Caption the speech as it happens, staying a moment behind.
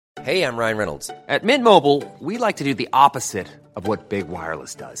Hey, I'm Ryan Reynolds. At Mint Mobile, we like to do the opposite of what Big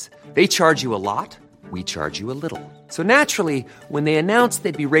Wireless does. They charge you a lot, we charge you a little. So naturally, when they announced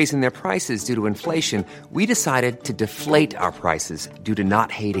they'd be raising their prices due to inflation, we decided to deflate our prices due to not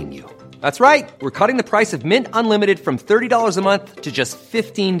hating you. That's right. We're cutting the price of Mint Unlimited from $30 a month to just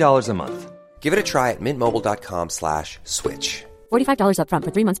 $15 a month. Give it a try at mintmobile.com/switch. $45 up front for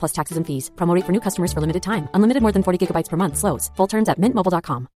 3 months plus taxes and fees. Promo rate for new customers for limited time. Unlimited more than 40 gigabytes per month. Slows full terms at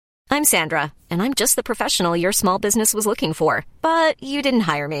mintmobile.com. I'm Sandra, and I'm just the professional your small business was looking for. But you didn't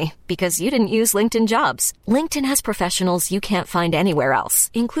hire me because you didn't use LinkedIn Jobs. LinkedIn has professionals you can't find anywhere else,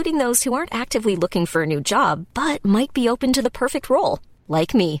 including those who aren't actively looking for a new job, but might be open to the perfect role,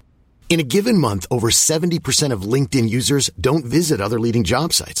 like me. In a given month, over 70% of LinkedIn users don't visit other leading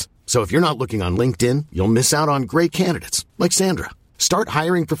job sites. So if you're not looking on LinkedIn, you'll miss out on great candidates like Sandra. Start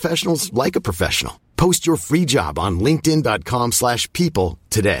hiring professionals like a professional. Post your free job on linkedin.com/people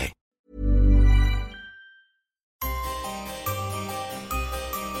today.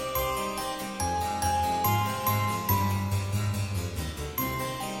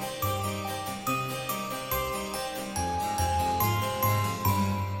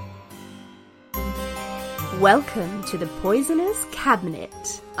 Welcome to the Poisoner's Cabinet.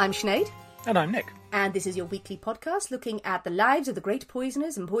 I'm Sinead. And I'm Nick. And this is your weekly podcast looking at the lives of the great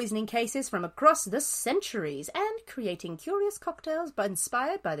poisoners and poisoning cases from across the centuries and creating curious cocktails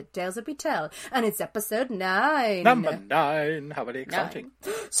inspired by the tales that we tell. And it's episode 9. Number 9. How very exciting.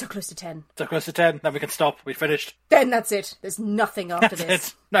 9. So close to 10. So close to 10. Then we can stop. We finished. Then that's it. There's nothing after That's this.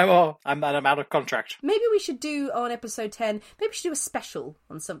 it. No more. I'm out of contract. Maybe we should do on episode 10, maybe we should do a special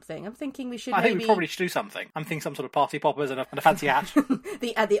on something. I'm thinking we should I think we probably should do something. I'm thinking some sort of party poppers and a fancy hat.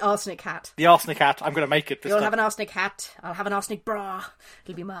 the arsenic hat. The arsenic hat. I'm going to make it this You'll time. have an arsenic hat. I'll have an arsenic bra.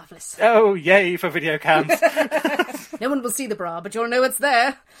 It'll be marvellous. Oh, yay for video cams. No one will see the bra, but you'll know it's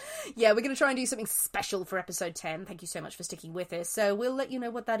there. Yeah, we're going to try and do something special for episode 10. Thank you so much for sticking with us. So we'll let you know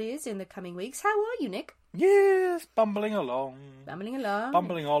what that is in the coming weeks. How are you, Nick? Yes, bumbling along. Bumbling along.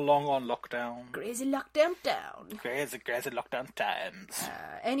 Bumbling along on lockdown. Crazy lockdown down. Crazy lockdown times.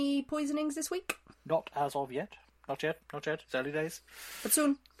 Any poisonings this week? Not as of yet. Not yet. It's early days. But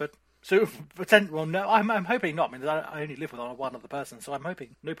soon. Well, no, I'm hoping not. I mean, I only live with one other person, so I'm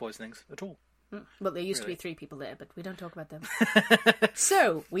hoping no poisonings at all. Well, there used to be 3 people there, but we don't talk about them.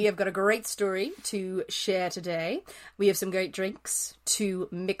 So, we have got a great story to share today. We have some great drinks to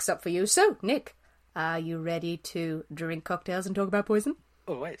mix up for you. So, Nick, are you ready to drink cocktails and talk about poison?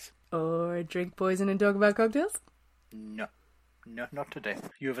 Always. Or drink poison and talk about cocktails? No, not today.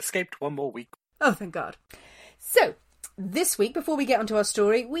 You have escaped one more week. Oh, thank God. So, this week, before we get onto our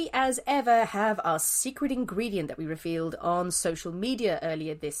story, we as ever have our secret ingredient that we revealed on social media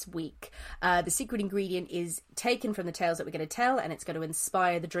earlier this week. The secret ingredient is taken from the tales that we're going to tell, and it's going to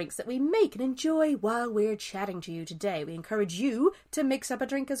inspire the drinks that we make and enjoy while we're chatting to you today. We encourage you to mix up a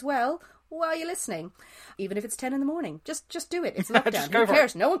drink as well while you're listening, even if it's 10 in the morning. Just do it. It's lockdown. Who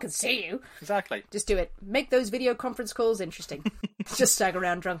cares? No one can see you. Exactly. Just do it. Make those video conference calls interesting. Just stagger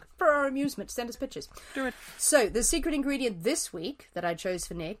around drunk for our amusement. Send us pictures. Do it. So, the secret ingredient this week that I chose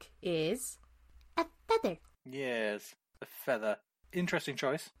for Nick is a feather. Yes, a feather. Interesting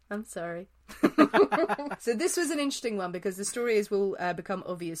choice. I'm sorry. So this was an interesting one because the story, as will become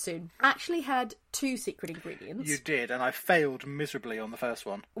obvious soon, actually had 2 secret ingredients. You did, and I failed miserably on the first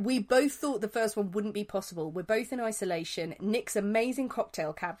one. We both thought the first one wouldn't be possible. We're both in isolation. Nick's amazing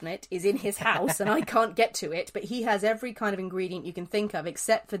cocktail cabinet is in his house and I can't get to it, but he has every kind of ingredient you can think of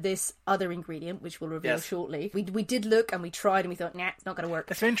except for this other ingredient, which we'll reveal shortly. We did look and we tried and we thought, nah, it's not going to work.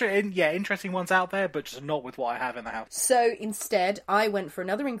 There's some interesting ones out there, but just not with what I have in the house. So instead, I went for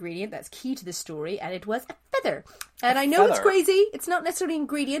another ingredient that's key to the story, and it was a feather. And I know it's crazy. It's not necessarily an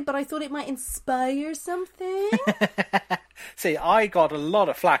ingredient, but I thought it might inspire something. See, I got a lot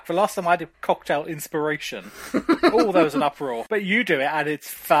of flack for last time I did cocktail inspiration. Oh, there was an uproar. But you do it and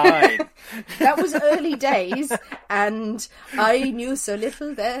it's fine. That was early days, and I knew so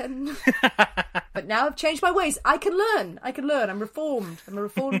little then. But now I've changed my ways. I can learn. I'm reformed. I'm a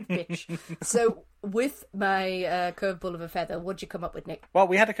reformed bitch. So with my curveball of a feather, what'd you come up with, Nick? Well,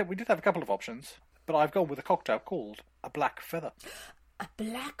 we did have a couple of options, but I've gone with a cocktail called a black feather. A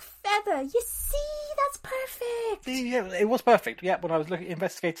black feather. You see, that's perfect. Yeah, it was perfect. Yeah, when I was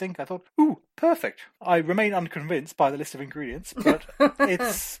investigating, I thought, ooh, perfect. I remain unconvinced by the list of ingredients, but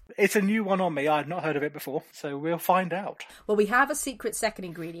it's a new one on me. I've not heard of it before, so we'll find out. Well, we have a secret second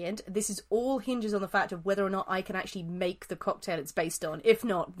ingredient. This is all hinges on the fact of whether or not I can actually make the cocktail it's based on. If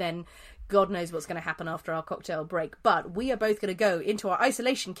not, then God knows what's going to happen after our cocktail break. But we are both going to go into our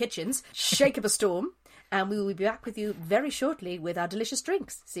isolation kitchens, shake up a storm, and we will be back with you very shortly with our delicious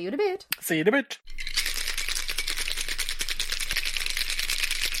drinks. See you in a bit. See you in a bit.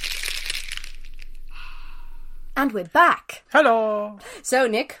 And we're back. Hello. So,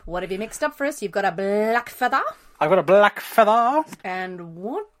 Nick, what have you mixed up for us? You've got a black feather. I've got a black feather. And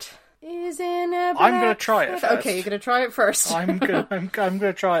what is in a black I'm going to try it first. Okay, you're going to try it first. I'm going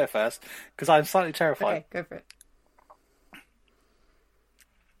to try it first because I'm slightly terrified. Okay, go for it.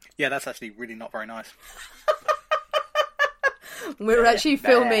 Yeah, that's actually really not very nice. We're actually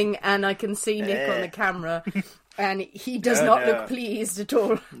filming, and I can see Nick on the camera, and he does not look pleased at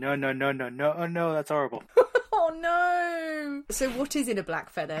all. No. Oh, no, that's horrible. Oh, no. So what is in a black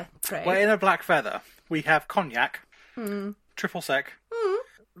feather, pray? Well, in a black feather, we have cognac, triple sec,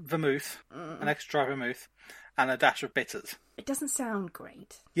 vermouth, an extra dry vermouth, and a dash of bitters. It doesn't sound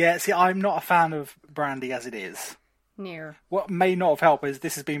great. Yeah, see, I'm not a fan of brandy as it is. Near. What may not have helped is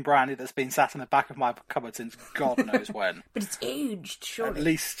this has been brandy that's been sat in the back of my cupboard since God knows when. But it's aged, surely. At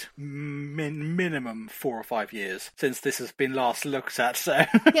least minimum 4 or 5 years since this has been last looked at, so...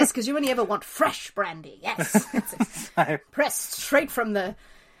 Yes, because you only ever want fresh brandy, yes. So, pressed straight from the...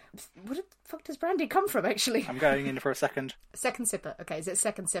 Where the fuck does brandy come from, actually? I'm going in for a second. Second sipper. Okay, is it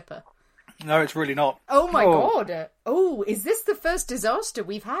second sipper? No, it's really not. Oh my god. Oh, is this the first disaster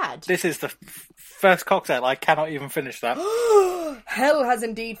we've had? This is the first cocktail. I cannot even finish that. Hell has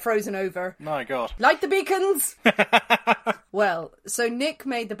indeed frozen over. My god. Light the beacons! Well, so Nick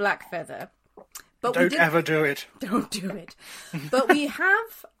made the black feather. But Don't ever do it. Don't do it. But we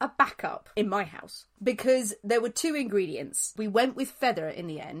have a backup in my house because there were 2 ingredients. We went with feather in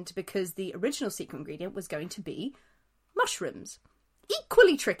the end because the original secret ingredient was going to be mushrooms.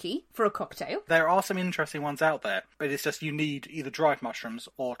 Equally tricky for a cocktail. There are some interesting ones out there, but it's just you need either dried mushrooms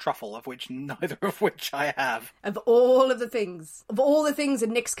or truffle, of which neither of which I have. Of all the things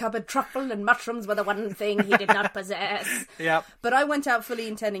in Nick's cupboard, truffle and mushrooms were the one thing he did not possess. Yep. But I went out fully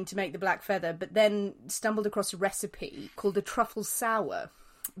intending to make the black feather, but then stumbled across a recipe called a truffle sour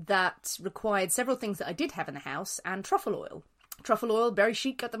that required several things that I did have in the house and truffle oil. Truffle oil, very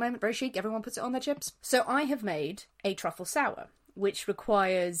chic at the moment, very chic. Everyone puts it on their chips. So I have made a truffle sour, which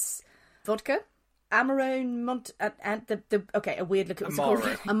requires vodka, Amaro a weird liqueur.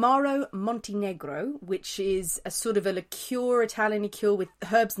 Amaro Montenegro, which is a sort of a liqueur, Italian liqueur with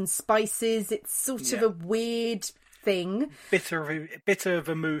herbs and spices. It's sort of a weird thing. Bitter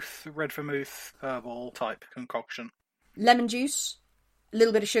vermouth, red vermouth, herbal type concoction. Lemon juice, a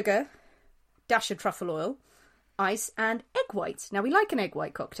little bit of sugar, dash of truffle oil, ice, and egg whites. Now, we like an egg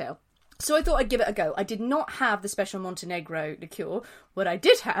white cocktail. So I thought I'd give it a go. I did not have the special Montenegro liqueur. What I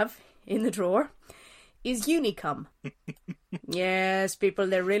did have in the drawer is Unicum. Yes, people,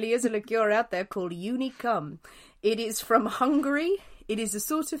 there really is a liqueur out there called Unicum. It is from Hungary. It is the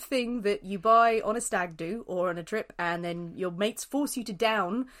sort of thing that you buy on a stag do or on a trip, and then your mates force you to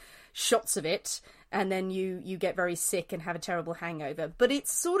down shots of it, and then you get very sick and have a terrible hangover. But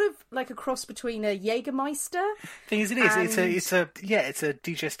it's sort of like a cross between a Jägermeister. Thing is, it's a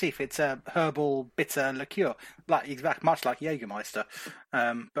digestif. It's a herbal bitter liqueur, much like Jägermeister,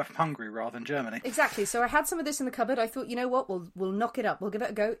 but from Hungary rather than Germany. Exactly. So I had some of this in the cupboard. I thought, you know what, we'll knock it up. We'll give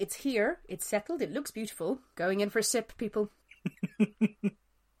it a go. It's here. It's settled. It looks beautiful. Going in for a sip, people.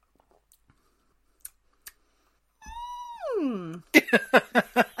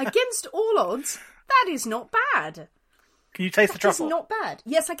 Against all odds, that is not bad. Can you taste the truffle? It's not bad.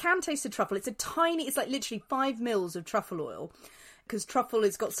 Yes, I can taste the truffle. It's like literally 5 mils of truffle oil, because truffle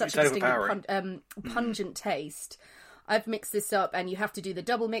has got such a distinct pungent taste. I've mixed this up, and you have to do the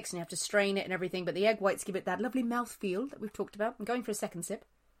double mix, and you have to strain it and everything, but the egg whites give it that lovely mouthfeel that we've talked about. I'm going for a second sip.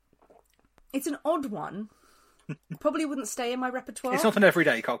 It's an odd one. Probably wouldn't stay in my repertoire. It's not an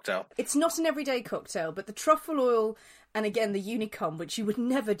everyday cocktail. It's not an everyday cocktail, but the truffle oil and again the Unicum, which you would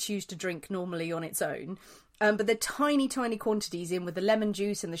never choose to drink normally on its own, but they're tiny, tiny quantities in with the lemon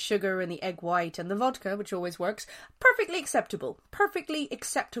juice and the sugar and the egg white and the vodka, which always works. Perfectly acceptable. Perfectly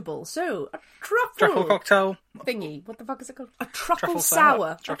acceptable. So, a truffle cocktail thingy. What the fuck is it called? A truffle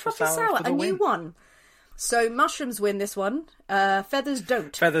sour. A truffle sour. A new one. So mushrooms win this one. Feathers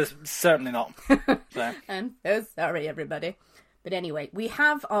don't. Feathers certainly not. So. And oh, sorry everybody. But anyway, we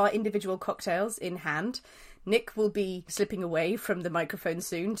have our individual cocktails in hand. Nick will be slipping away from the microphone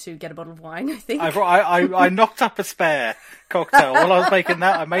soon to get a bottle of wine, I think. I knocked up a spare cocktail. While I was making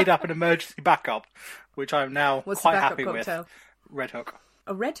that, I made up an emergency backup, which I'm now quite happy cocktail? With. Red Hook.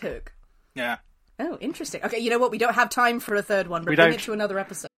 A Red Hook? Yeah. Oh, interesting. Okay, you know what? We don't have time for a third one, but bring it to another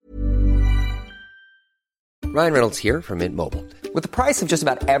episode. Ryan Reynolds here from Mint Mobile. With the price of just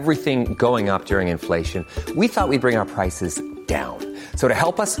about everything going up during inflation, we thought we'd bring our prices down. So to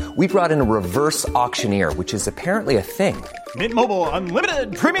help us, we brought in a reverse auctioneer, which is apparently a thing. Mint Mobile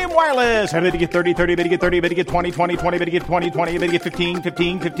Unlimited Premium Wireless. How to get 30, 30, bit to get 30, bit to get 20, 20, 20, bit to get 20, 20, bit to get 15,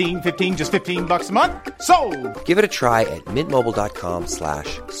 15, 15, 15, just $15 a month? Sold! Give it a try at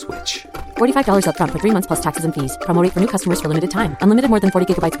mintmobile.com/switch. $45 up front for 3 months plus taxes and fees. Promo rate for new customers for limited time. Unlimited more than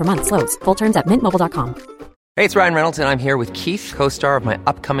 40 gigabytes per month. Slows full terms at mintmobile.com. Hey, it's Ryan Reynolds, and I'm here with Keith, co-star of my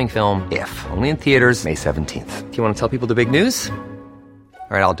upcoming film, If, only in theaters May 17th. Do you want to tell people the big news?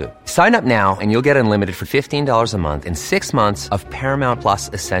 All right, I'll do it. Sign up now and you'll get unlimited for $15 a month and 6 months of Paramount Plus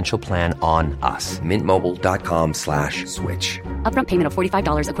Essential Plan on us. mintmobile.com/switch. Upfront payment of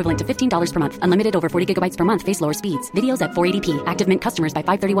 $45 equivalent to $15 per month. Unlimited over 40 gigabytes per month. Face lower speeds. Videos at 480p. Active Mint customers by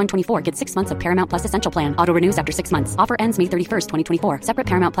 531.24 get 6 months of Paramount Plus Essential Plan. Auto renews after 6 months. Offer ends May 31st, 2024. Separate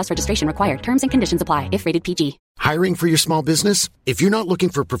Paramount Plus registration required. Terms and conditions apply if rated PG. Hiring for your small business? If you're not looking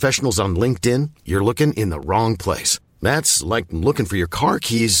for professionals on LinkedIn, you're looking in the wrong place. That's like looking for your car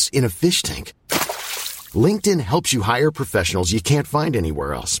keys in a fish tank. LinkedIn helps you hire professionals you can't find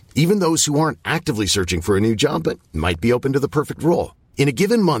anywhere else, even those who aren't actively searching for a new job but might be open to the perfect role. In a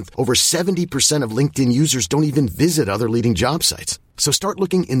given month, over 70% of LinkedIn users don't even visit other leading job sites. So start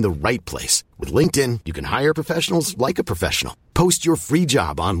looking in the right place. With LinkedIn, you can hire professionals like a professional. Post your free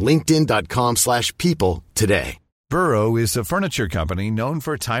job on linkedin.com/people today. Burrow is a furniture company known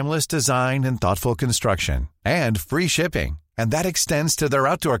for timeless design and thoughtful construction, and free shipping, and that extends to their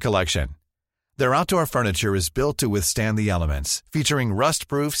outdoor collection. Their outdoor furniture is built to withstand the elements, featuring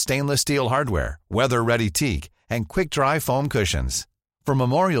rust-proof stainless steel hardware, weather-ready teak, and quick-dry foam cushions. For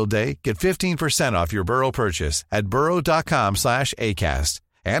Memorial Day, get 15% off your Burrow purchase at burrow.com/acast,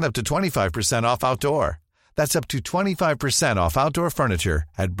 and up to 25% off outdoor. That's up to 25% off outdoor furniture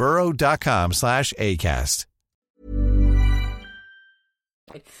at burrow.com/acast.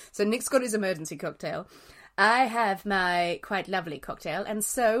 So Nick's got his emergency cocktail. I have my quite lovely cocktail, and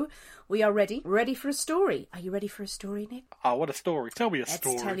so we are ready for a story. Are you ready for a story, Nick? Oh, what a story. Tell me a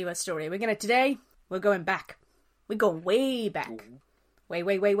story. Let's tell you a story. We're going back. We're going way back. Ooh. Way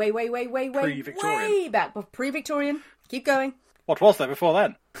Pre-Victorian. way back. Pre-Victorian. Keep going. What was there before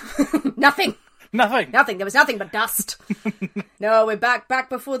then? Nothing. Nothing. There was nothing but dust. No, we're back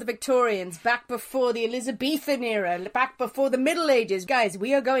before the Victorians, back before the Elizabethan era, back before the Middle Ages. Guys,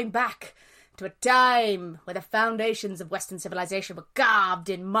 we are going back to a time where the foundations of Western civilization were carved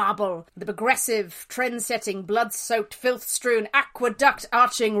in marble. The progressive, trend-setting, blood-soaked, filth-strewn,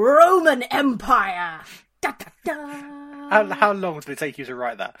 aqueduct-arching Roman Empire. Da, da, da. How long did it take you to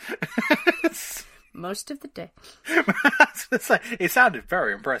write that? Most of the day. It sounded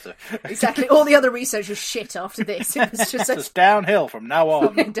very impressive. Exactly. All the other research was shit after this. It was just downhill from now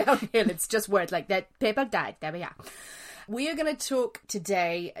on. Downhill. It's just words like that. People died. There we are. We are going to talk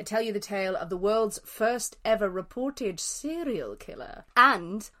today, tell you the tale of the world's first ever reported serial killer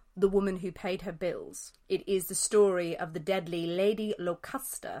and the woman who paid her bills. It is the story of the deadly Lady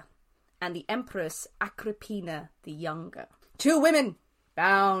Locusta and the Empress Agrippina the Younger. 2 women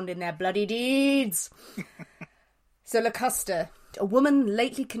bound in their bloody deeds. So Locusta, a woman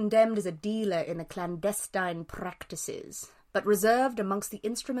lately condemned as a dealer in the clandestine practices, but reserved amongst the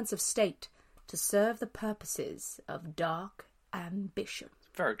instruments of state to serve the purposes of dark ambition.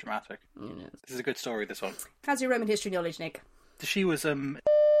 Very dramatic. Yes. This is a good story, this one. How's your Roman history knowledge, Nick? She was, Don't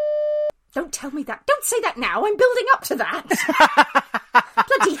tell me that. Don't say that now. I'm building up to that.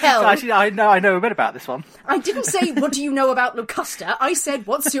 Bloody hell. Actually, I know a bit about this one. I didn't say, what do you know about Locusta? I said,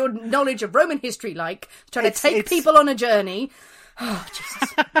 what's your knowledge of Roman history like? Trying to take people on a journey. Oh, Jesus.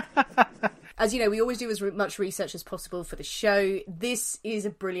 As you know, we always do as much research as possible for the show. This is a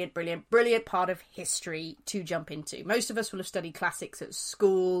brilliant part of history to jump into. Most of us will have studied classics at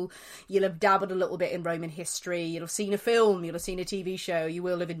school. You'll have dabbled a little bit in Roman history. You'll have seen a film. You'll have seen a TV show. You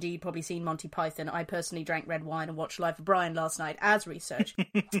will have indeed probably seen Monty Python. I personally drank red wine and watched Life of Brian last night as research.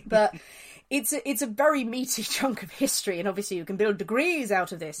 But it's a very meaty chunk of history, and obviously you can build degrees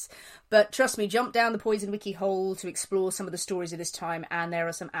out of this. But trust me, jump down the Poison Wiki hole to explore some of the stories of this time, and there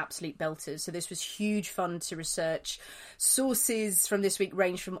are some absolute belters. So this was huge fun to research. Sources from this week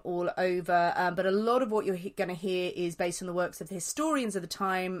range from all over, but a lot of what you're going to hear is based on the works of the historians of the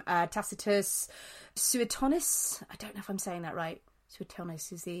time. Tacitus, Suetonius, I don't know if I'm saying that right.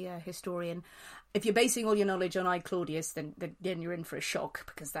 Suetonius is the historian. If you're basing all your knowledge on I Claudius, then you're in for a shock,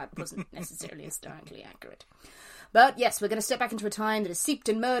 because that wasn't necessarily historically accurate. But yes, we're going to step back into a time that is steeped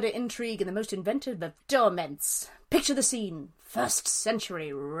in murder, intrigue, and the most inventive of torments. Picture the scene. 1st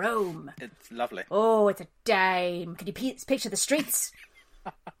century Rome. It's lovely. Oh, it's a dime. Can you picture the streets?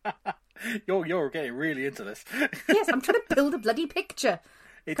 You're getting really into this. Yes, I'm trying to build a bloody picture.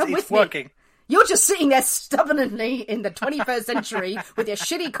 It's working. You're just sitting there stubbornly in the 21st century with your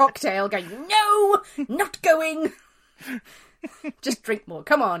shitty cocktail going, no, not going. Just drink more.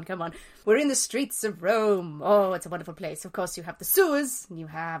 Come on, come on. We're in the streets of Rome. Oh, it's a wonderful place. Of course, you have the sewers, and you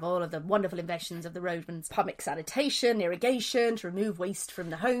have all of the wonderful inventions of the Romans. Public sanitation, irrigation, to remove waste from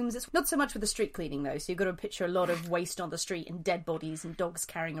the homes. It's not so much with the street cleaning, though, so you've got to picture a lot of waste on the street and dead bodies and dogs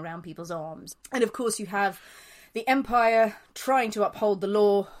carrying around people's arms. And, of course, you have the empire trying to uphold the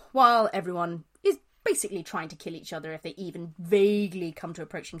law while everyone is basically trying to kill each other if they even vaguely come to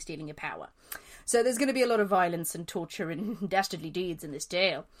approaching stealing your power. So there's going to be a lot of violence and torture and dastardly deeds in this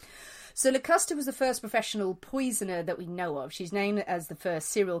tale. So Locusta was the first professional poisoner that we know of. She's named as the first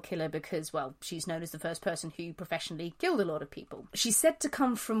serial killer because, well, she's known as the first person who professionally killed a lot of people. She's said to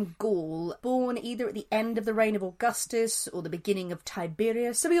come from Gaul, born either at the end of the reign of Augustus or the beginning of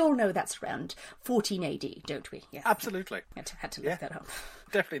Tiberius. So we all know that's around 14 AD, don't we? Yes. Absolutely. Had to look that up.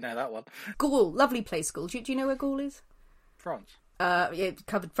 Definitely know that one. Gaul, lovely place, Gaul. Do you know where Gaul is? France. It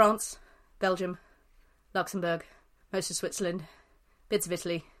covered France, Belgium, Luxembourg, most of Switzerland, bits of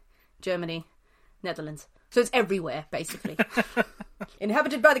Italy, Germany, Netherlands. So it's everywhere, basically.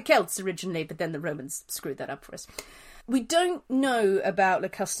 Inhabited by the Celts originally, but then the Romans screwed that up for us. We don't know about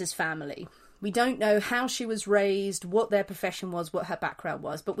Locusta's family. We don't know how she was raised, what their profession was, what her background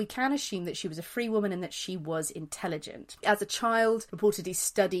was, but we can assume that she was a free woman and that she was intelligent. As a child, reportedly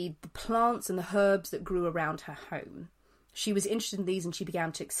studied the plants and the herbs that grew around her home. She was interested in these and she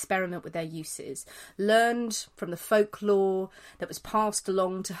began to experiment with their uses, learned from the folklore that was passed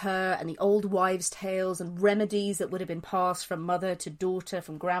along to her and the old wives' tales and remedies that would have been passed from mother to daughter,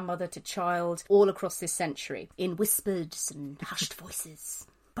 from grandmother to child, all across this century, in whispered and hushed voices.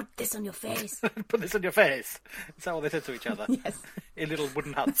 Put this on your face. Put this on your face. Is that what they said to each other? Yes. In little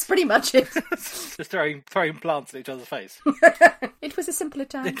wooden huts. That's pretty much it. Just throwing plants at each other's face. It was a simpler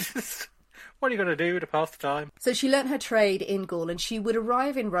time. What are you going to do to pass the time? So she learnt her trade in Gaul and she would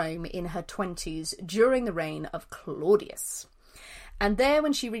arrive in Rome in her 20s during the reign of Claudius. And there,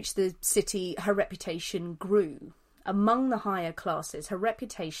 when she reached the city, her reputation grew. Among the higher classes, her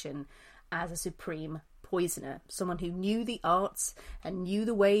reputation as a supreme poisoner, someone who knew the arts and knew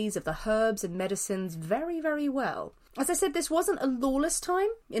the ways of the herbs and medicines very, very well. As I said, this wasn't a lawless time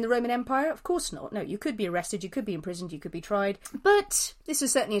in the Roman Empire. Of course not. No, you could be arrested, you could be imprisoned, you could be tried. But this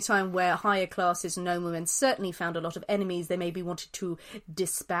was certainly a time where higher classes and noblemen certainly found a lot of enemies they maybe wanted to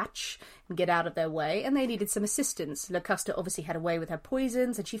dispatch and get out of their way, and they needed some assistance. Locusta obviously had a way with her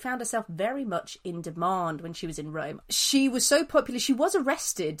poisons, and she found herself very much in demand when she was in Rome. She was so popular, she was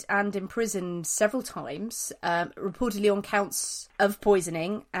arrested and imprisoned several times, reportedly on counts of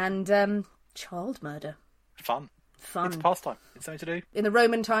poisoning and child murder. Fun. Fun. It's pastime. It's something to do. In the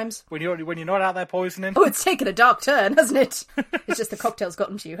Roman times. When you're not out there poisoning. Oh, it's taken a dark turn, hasn't it? It's just the cocktail's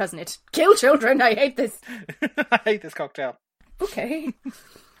gotten to you, hasn't it? Kill children, I hate this. I hate this cocktail. Okay.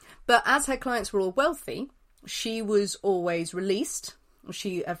 But as her clients were all wealthy, she was always released.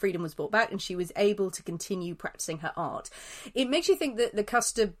 Her freedom was brought back and she was able to continue practicing her art. It makes you think that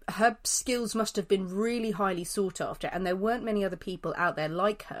Locusta, her skills must have been really highly sought after, and there weren't many other people out there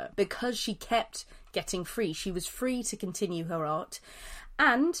like her because she kept getting free. She was free to continue her art,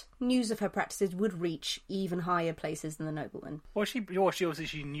 and news of her practices would reach even higher places than the noblemen. Well, she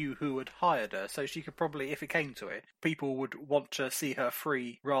obviously knew who had hired her, so she could probably, if it came to it, people would want to see her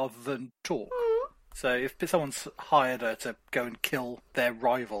free rather than talk. So if someone's hired her to go and kill their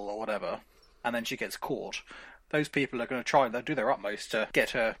rival or whatever, and then she gets caught, those people are going to try and they'll do their utmost to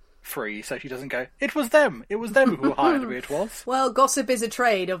get her free so she doesn't go, it was them who hired me, it was. Well, gossip is a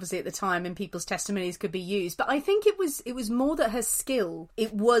trade, obviously, at the time, and people's testimonies could be used. But I think it was more that her skill,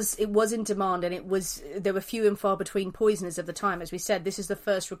 it was in demand, and there were few and far between poisoners of the time. As we said, this is the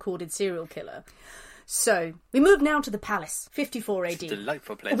first recorded serial killer. So, we move now to the palace, 54 AD. It's a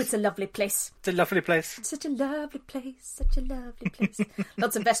delightful place. Oh, it's a lovely place. It's a lovely place. Such a lovely place, such a lovely place.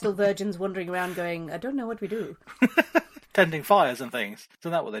 Lots of Vestal virgins wandering around going, I don't know what we do. Tending fires and things.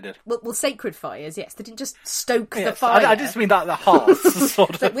 Isn't that what they did? Well, sacred fires, yes. They didn't just stoke the fire. I just mean that the hearth,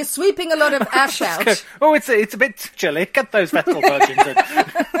 sort of. Like we're sweeping a lot of ash out. Oh, it's a bit chilly. Get those Vestal virgins in.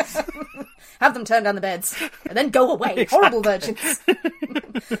 Have them turn down the beds, and then go away. Exactly. Horrible virgins.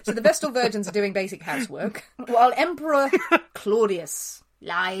 So the Vestal virgins are doing basic housework, while Emperor Claudius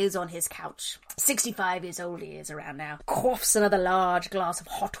lies on his couch. 65 years old he is around now. Quaffs another large glass of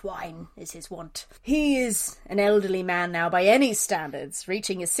hot wine, is his wont. He is an elderly man now by any standards,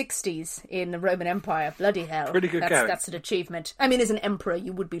 reaching his 60s in the Roman Empire. Bloody hell. Pretty good going. That's an achievement. I mean, as an emperor,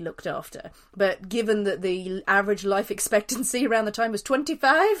 you would be looked after. But given that the average life expectancy around the time was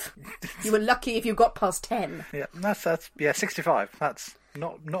 25, you were lucky if you got past 10. Yeah, that's 65.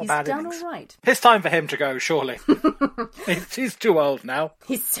 Not He's bad done innings. all right. It's time for him to go, surely. He's too old now.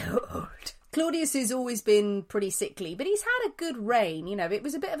 He's so old. Claudius has always been pretty sickly, but he's had a good reign. You know, it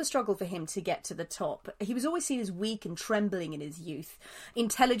was a bit of a struggle for him to get to the top. He was always seen as weak and trembling in his youth.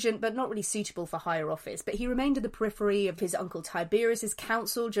 Intelligent, but not really suitable for higher office. But he remained at the periphery of his uncle Tiberius's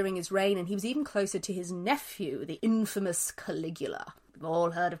council during his reign, and he was even closer to his nephew, the infamous Caligula. We've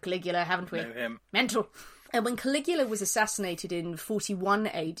all heard of Caligula, haven't we? Know him. Mental. And when Caligula was assassinated in 41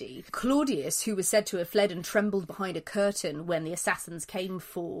 AD, Claudius, who was said to have fled and trembled behind a curtain when the assassins came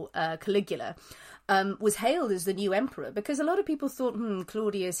for Caligula, was hailed as the new emperor because a lot of people thought,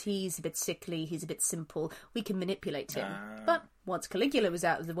 Claudius, he's a bit sickly, he's a bit simple, we can manipulate him. But once Caligula was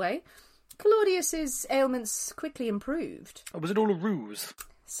out of the way, Claudius's ailments quickly improved. Was it all a ruse?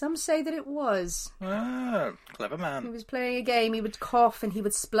 Some say that it was. Ah, clever man. He was playing a game, he would cough and he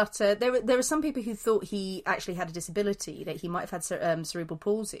would splutter. There were some people who thought he actually had a disability, that he might have had cerebral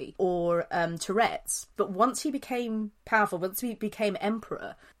palsy or Tourette's. But once he became powerful, once he became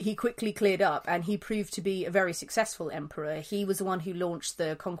emperor, he quickly cleared up and he proved to be a very successful emperor. He was the one who launched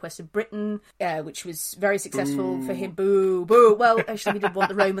the conquest of Britain, which was very successful for him. Boo, boo. Well, actually, we didn't want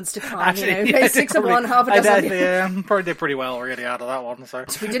the Romans to come, Actually, 6 of one, half a dozen. Probably did pretty well really out of that one, so...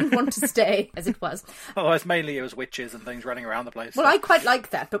 We didn't want to stay as it was. Otherwise, mainly it was witches and things running around the place. Well, I quite liked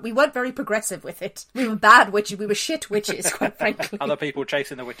that, but we weren't very progressive with it. We were bad witches. We were shit witches, quite frankly. Other people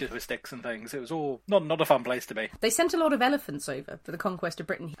chasing the witches with sticks and things. It was all not a fun place to be. They sent a lot of elephants over for the conquest of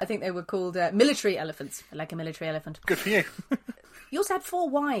Britain. I think they were called military elephants. I like a military elephant. Good for you. He also had 4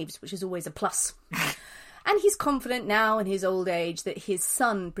 wives, which is always a plus. And he's confident now in his old age that his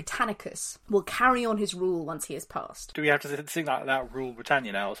son, Britannicus, will carry on his rule once he has passed. Do we have to sing that Rule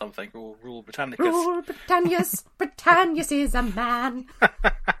Britannia now or something? Or Rule Britannicus? Rule Britannius. Britannius is a man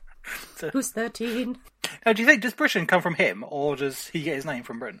who's 13. Now, do you think, does Britain come from him, or does he get his name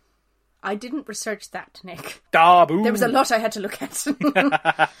from Britain? I didn't research that, Nick. Boo. There was a lot I had to look at.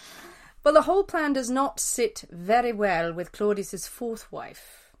 But the whole plan does not sit very well with Claudius's 4th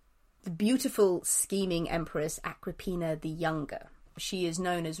wife, the beautiful, scheming Empress Agrippina the Younger. She is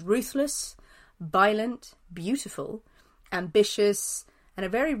known as ruthless, violent, beautiful, ambitious, and a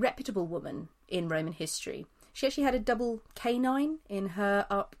very reputable woman in Roman history. She actually had a double canine in her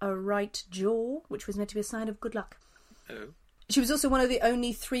upper right jaw, which was meant to be a sign of good luck. Oh. She was also one of the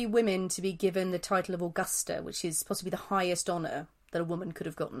only 3 women to be given the title of Augusta, which is possibly the highest honour that a woman could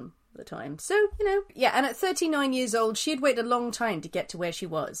have gotten at the time. So, yeah, and at 39 years old, she had waited a long time to get to where she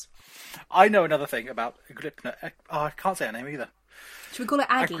was. I know another thing about Agrippina. I can't say her name either. Should we call her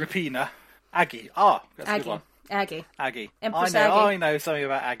Aggie? Agrippina. Aggie. That's a good one. Aggie. Empress I know something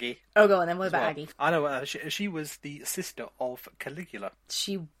about Aggie. Oh, go on then. What about Aggie? I know she was the sister of Caligula.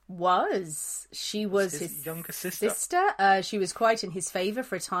 She was his younger sister. She was quite in his favour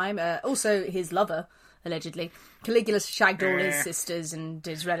for a time. Also his lover, allegedly. Caligula shagged all his sisters and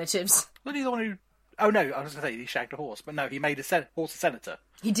his relatives. Wasn't he the one who... Oh, no, I was going to say he shagged a horse, but no, he made a horse a senator.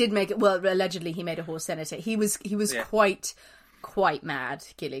 He did make it... Well, allegedly he made a horse senator. He was quite mad,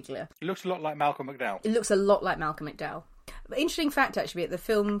 Caligula. He looks a lot like Malcolm McDowell. It looks a lot like Malcolm McDowell. Interesting fact, actually, at the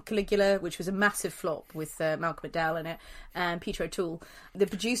film Caligula, which was a massive flop with Malcolm McDowell in it and Peter O'Toole, the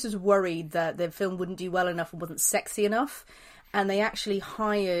producers worried that the film wouldn't do well enough and wasn't sexy enough. And they actually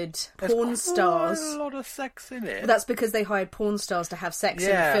hired porn stars. There's quite a lot of sex in it. Well, that's because they hired porn stars to have sex in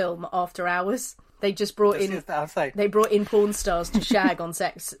the film after hours. They just brought They brought in porn stars to shag on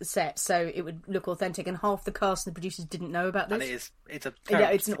set, so it would look authentic. And half the cast and the producers didn't know about this. And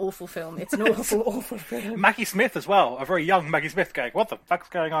it's an awful film. It's an awful film. Maggie Smith as well, a very young Maggie Smith, going, "What the fuck's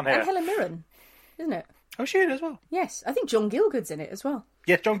going on here?" And Helen Mirren, isn't it? Oh, she in as well. Yes, I think John Gielgud's in it as well.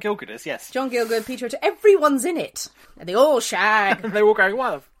 Yes, John Gielgud is. Yes, John Gielgud, Peter O'Toole, everyone's in it, and they all shag. They're all going,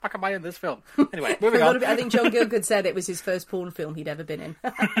 "Why the fuck am I in this film?" Anyway, moving on. I think John Gielgud said it was his first porn film he'd ever been in.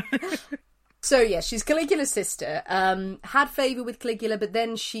 So, yes, she's Caligula's sister, had favour with Caligula, but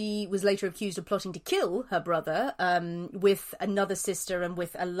then she was later accused of plotting to kill her brother with another sister and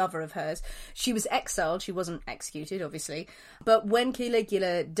with a lover of hers. She was exiled. She wasn't executed, obviously. But when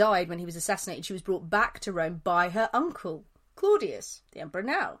Caligula died, when he was assassinated, she was brought back to Rome by her uncle, Claudius, the emperor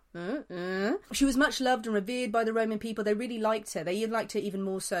now. She was much loved and revered by the Roman people. They really liked her. They liked her even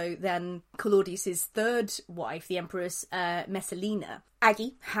more so than Claudius's 3rd wife, the empress Messalina.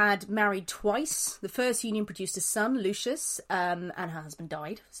 Aggie had married twice. The first union produced a son, Lucius, and her husband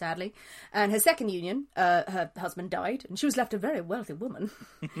died, sadly. And her second union, her husband died, and she was left a very wealthy woman.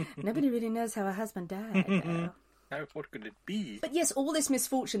 Nobody really knows how her husband died, though. No, what could it be? But yes, all this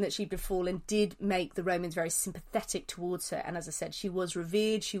misfortune that she'd befallen did make the Romans very sympathetic towards her. And as I said, she was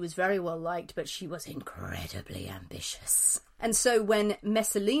revered, she was very well liked, but she was incredibly ambitious. And so when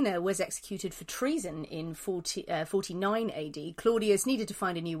Messalina was executed for treason in 49 AD, Claudius needed to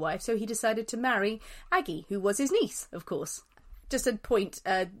find a new wife, so he decided to marry Aggie, who was his niece, of course. Just a point,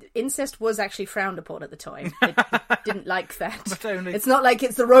 incest was actually frowned upon at the time. They didn't like that. But only... It's not like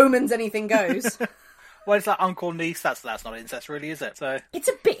it's the Romans, anything goes. Well, it's like uncle niece. That's not incest, really, is it? So it's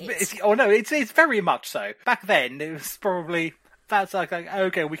a bit. It's very much so. Back then, it was probably that's like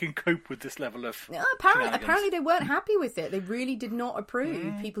okay, we can cope with this level of. No, apparently they weren't happy with it. They really did not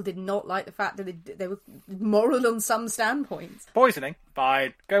approve. People did not like the fact that they were moral on some standpoints. Poisoning,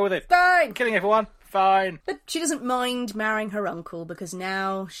 fine. Go with it. Fine. Killing everyone, fine. But she doesn't mind marrying her uncle because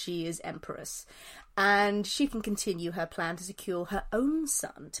now she is empress. And she can continue her plan to secure her own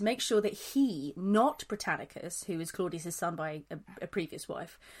son, to make sure that he, not Britannicus, who is Claudius' son by a previous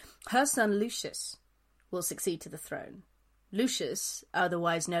wife, her son Lucius will succeed to the throne. Lucius,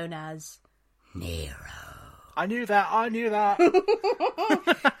 otherwise known as Nero. I knew that.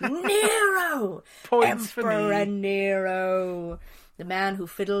 Nero! Points Emperor for me. Nero. The man who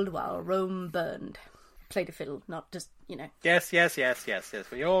fiddled while Rome burned. Played a fiddle, not just, Yes.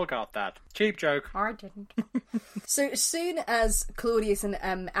 We all got that. Cheap joke. I didn't. So as soon as Claudius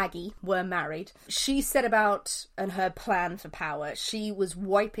and Aggie were married, she set about and her plan for power. She was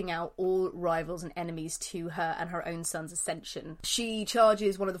wiping out all rivals and enemies to her and her own son's ascension. She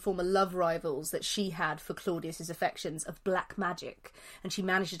charges one of the former love rivals that she had for Claudius's affections of black magic, and she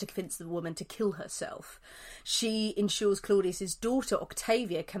manages to convince the woman to kill herself. She ensures Claudius's daughter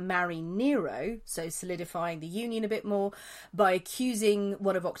Octavia can marry Nero, so solidifying the union a bit more, by accusing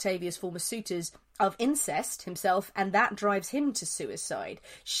one of Octavia's former suitors of incest himself, and that drives him to suicide.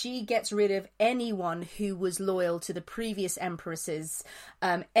 She gets rid of anyone who was loyal to the previous empresses,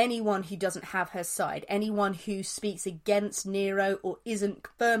 anyone who doesn't have her side, anyone who speaks against Nero or isn't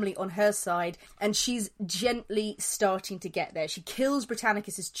firmly on her side, and she's gently starting to get there. She kills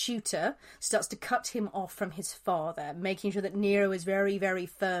Britannicus's tutor, starts to cut him off from his father, making sure that Nero is very, very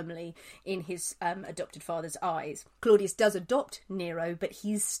firmly in his adopted father's eyes. Claudius does adopt Nero, but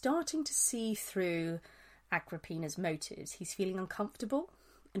he's starting to see through Agrippina's motives. He's feeling uncomfortable,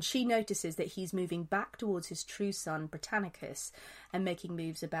 and she notices that he's moving back towards his true son Britannicus and making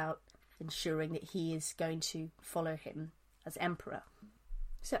moves about ensuring that he is going to follow him as emperor.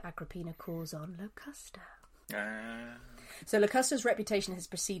 So Agrippina calls on Locusta. So Locusta's reputation has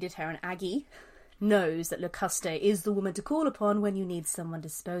preceded her, and Aggie knows that Locusta is the woman to call upon when you need someone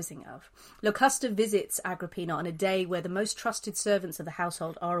disposing of. Locusta visits Agrippina on a day where the most trusted servants of the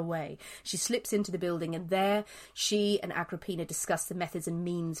household are away. She slips into the building, and there she and Agrippina discuss the methods and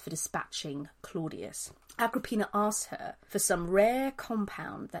means for dispatching Claudius. Agrippina asks her for some rare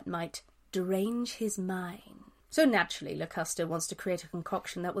compound that might derange his mind. So naturally, Locusta wants to create a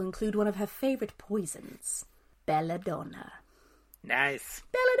concoction that will include one of her favourite poisons, belladonna. Nice.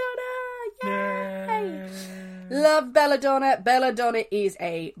 Belladonna! Yay! Love belladonna. Belladonna is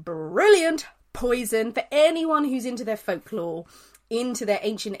a brilliant poison for anyone who's into their folklore, into their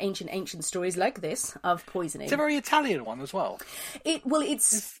ancient stories like this of poisoning. It's a very Italian one as well.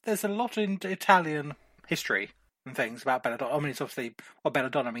 There's a lot in Italian history and things about belladonna. I mean, it's obviously,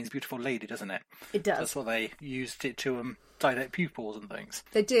 belladonna means beautiful lady, doesn't it? It does. That's what they used it to dilate pupils and things.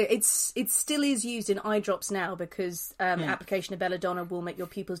 They do. It still is used in eye drops now because application of belladonna will make your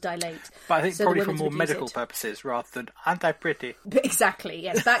pupils dilate. But I think probably for more medical purposes rather than pretty. Exactly,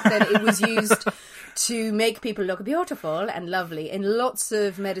 yes. Back then it was used to make people look beautiful and lovely in lots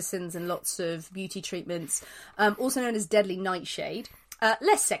of medicines and lots of beauty treatments, also known as deadly nightshade.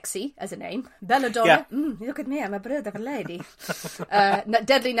 Less sexy as a name. Belladonna. Yeah. Look at me, I'm a bird of a lady.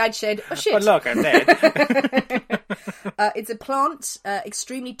 Deadly nightshade. Oh, shit. But look, I'm dead. It's a plant,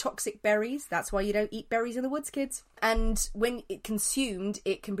 extremely toxic berries. That's why you don't eat berries in the woods, kids. And when it consumed,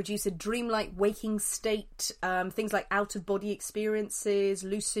 it can produce a dreamlike waking state, things like out-of-body experiences,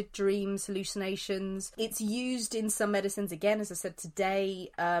 lucid dreams, hallucinations. It's used in some medicines, again, as I said today,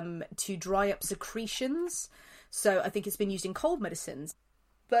 to dry up secretions. So I think it's been used in cold medicines,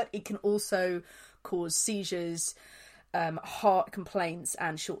 but it can also cause seizures, heart complaints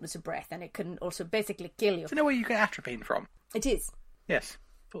and shortness of breath, and it can also basically kill you. Do you know where you get atropine from? It is. Yes,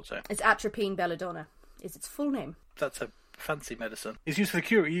 thought so. It's atropine belladonna, is its full name. That's a fancy medicine. It's used for the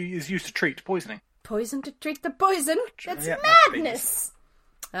cure. It's used to treat poisoning. Poison to treat the poison? That's madness!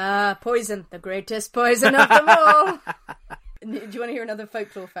 Poison, the greatest poison of them all. Do you want to hear another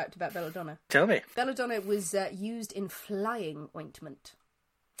folklore fact about belladonna? Tell me. Belladonna was used in flying ointment.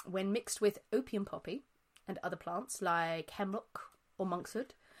 When mixed with opium poppy and other plants like hemlock or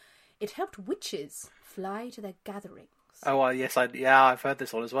monkshood. It helped witches fly to their gatherings. Oh, well, yes, I've heard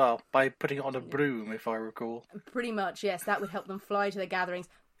this one as well. By putting it on a broom, if I recall. Pretty much, yes. That would help them fly to their gatherings.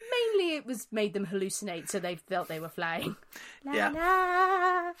 Mainly it made them hallucinate, so they felt they were flying. La, Yeah.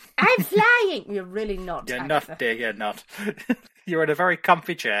 la, I'm flying! You're really not, You're Agatha. not, dear, you're not. You're in a very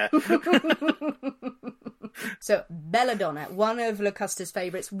comfy chair. So, Belladonna, one of Locusta's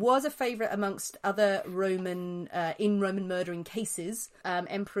favourites, was a favourite amongst other Roman murdering cases.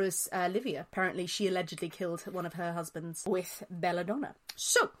 Empress Livia, apparently she allegedly killed one of her husbands with Belladonna.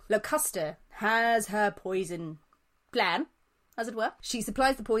 So, Locusta has her poison plan, as it were. She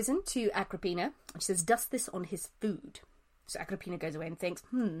supplies the poison to Agrippina, and she says, dust this on his food. So Agrippina goes away and thinks,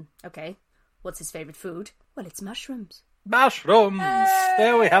 okay, what's his favourite food? Well, it's mushrooms. Mushrooms! Hey,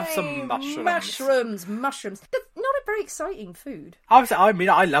 there we have some mushrooms. Mushrooms. But not a very exciting food. I mean,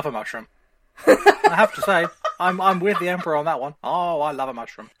 I love a mushroom. I have to say, I'm with the Emperor on that one. Oh, I love a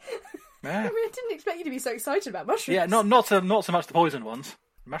mushroom. Yeah. I mean, I didn't expect you to be so excited about mushrooms. Yeah, not so much the poison ones.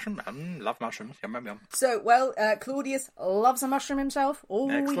 Mushroom, love mushrooms. Yum, yum, yum. So, well, Claudius loves a mushroom himself. Oh,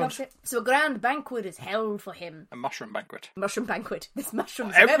 Excellent. he loves it. So a grand banquet is held for him. A mushroom banquet. Mushroom banquet. There's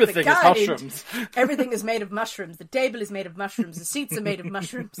mushrooms Everything of every is kind. mushrooms. Everything is made of mushrooms. The table is made of mushrooms. The seats are made of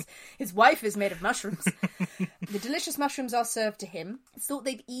mushrooms. His wife is made of mushrooms. The delicious mushrooms are served to him. It's thought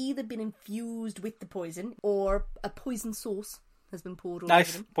they've either been infused with the poison or a poison sauce has been poured all over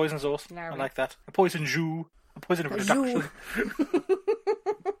Nice. them. Poison sauce. I Lovely. like that. A poison jus. A poison reduction.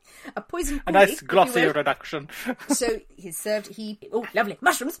 A poison A poulet, nice if you glossy will. reduction. So he's served. Oh, lovely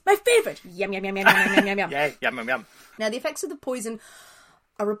mushrooms, my favourite. Yum yum yum yum yum yum yum yum. Yay, yum, yum, yum. Now the effects of the poison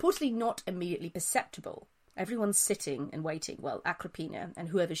are reportedly not immediately perceptible. Everyone's sitting and waiting. Well, Agrippina and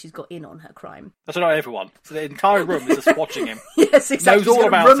whoever she's got in on her crime. That's not everyone. So the entire room is just watching him. Yes, exactly. Knows all She's got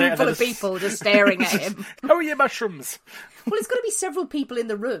about a room it, and full then of just- people just staring at him. How are your mushrooms? Well, it's got to be several people in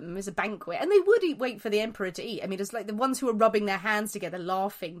the room. It's a banquet, and they would wait for the emperor to eat. I mean, it's like the ones who are rubbing their hands together,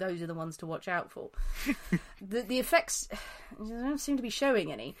 laughing. Those are the ones to watch out for. The effects don't seem to be showing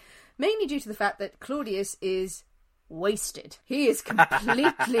any, mainly due to the fact that Claudius is wasted. He is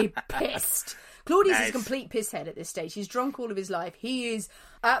completely pissed. Claudius is a complete pisshead at this stage. He's drunk all of his life. He is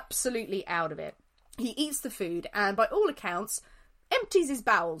absolutely out of it. He eats the food, and by all accounts, empties his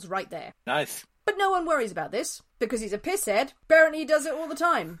bowels right there. Nice. But no one worries about this, because he's a pisshead. Apparently he does it all the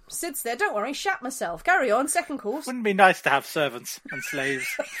time. Sits there, don't worry, shat myself. Carry on, second course. Wouldn't it be nice to have servants and slaves?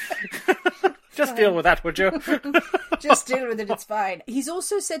 Just deal with that, would you? Just deal with it, it's fine. He's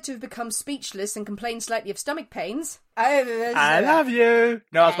also said to have become speechless and complained slightly of stomach pains. I love you.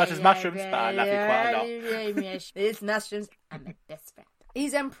 Not as much as mushrooms, but I love you quite a lot. It's mushrooms. I'm my best friend.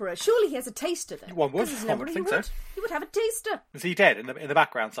 He's emperor. Surely he has a taster, though. One would. 'Cause he's an One emperor, would think he would. so. He would have a taster. Is he dead in the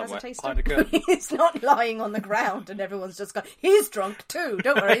background Has a somewhere? taster. Behind a curtain. He's not lying on the ground and everyone's just gone, he's drunk too.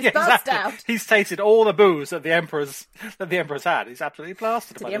 Don't worry, he's Yeah, passed exactly. out. He's tasted all the booze that the emperor's had. He's absolutely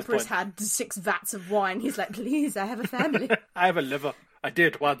plastered So by the this emperor's point. had 6 vats of wine. He's like, please, I have a family. I have a liver. I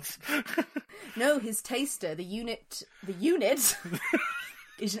did once. No, his taster, the unit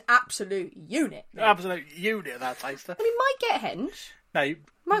is an absolute unit. Absolute unit, that taster. And he might get hench. No, you...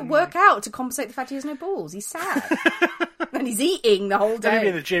 Might work out to compensate the fact he has no balls. He's sad. And he's eating the whole Maybe in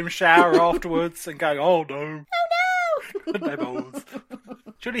day. the gym shower afterwards and going, oh no. Oh no! No balls.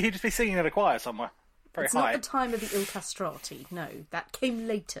 Surely he'd just be singing in a choir somewhere. Very It's high. not the time of the Il Castrati. No, that came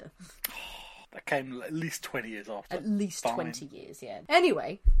later. That came at least 20 years after. At least Fine. 20 years, yeah.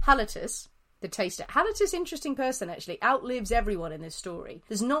 Anyway, Halotus, the taster. Halotus, interesting person, actually. Outlives everyone in this story.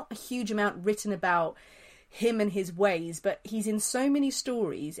 There's not a huge amount written about him and his ways, but he's in so many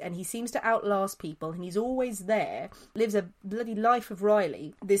stories and he seems to outlast people and he's always there. Lives a bloody life of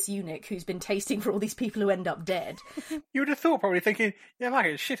Riley, this eunuch who's been tasting for all these people who end up dead. You would have thought, probably thinking, yeah, I'm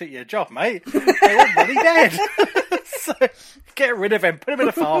fucking shit at your job, mate. They want bloody dead. So, get rid of him. Put him in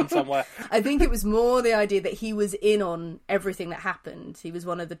a farm somewhere. I think it was more the idea that he was in on everything that happened. He was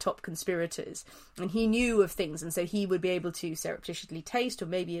one of the top conspirators and he knew of things, and so he would be able to surreptitiously taste or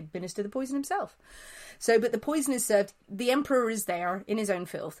maybe administer the poison himself. So, but the poison is served, the emperor is there in his own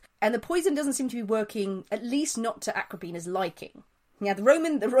filth, and the poison doesn't seem to be working, at least not to Agrippina's liking. Now, the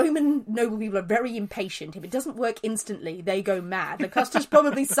Roman noble people are very impatient. If it doesn't work instantly, they go mad. Locusta's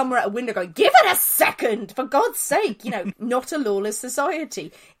probably somewhere at a window going, give it a second, for God's sake. You know, not a lawless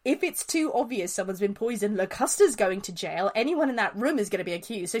society. If it's too obvious someone's been poisoned, Locusta's going to jail. Anyone in that room is going to be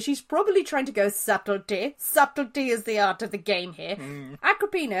accused. So she's probably trying to go subtlety. Subtlety is the art of the game here.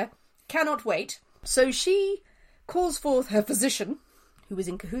 Agrippina cannot wait. So she calls forth her physician, who was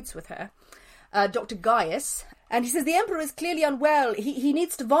in cahoots with her, Dr. Gaius. And he says the Emperor is clearly unwell. He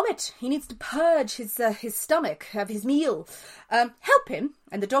needs to vomit. He needs to purge his stomach of his meal. Help him.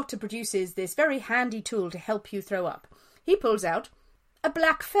 And the doctor produces this very handy tool to help you throw up. He pulls out a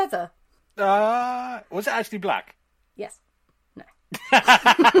black feather. Was it actually black? Yes. No.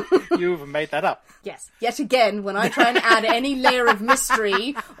 You've made that up. Yes. Yet again, when I try and add any layer of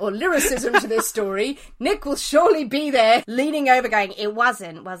mystery or lyricism to this story, Nick will surely be there, leaning over going, it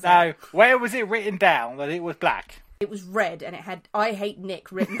wasn't, was it? No. Where was it written down that it was black? It was red, and it had I hate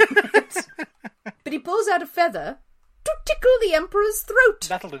Nick written on it. But he pulls out a feather to tickle the Emperor's throat.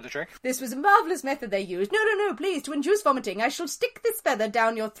 That'll do the trick. This was a marvellous method they used. No, please, to induce vomiting, I shall stick this feather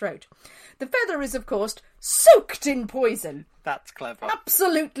down your throat. The feather is, of course, soaked in poison. That's clever.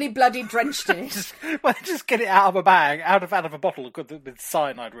 Absolutely bloody drenched in it. just get it out of a bag, out of a bottle with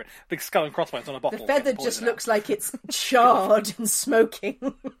cyanide, big skull and crossbones on a bottle. The feather just looks like it's charred and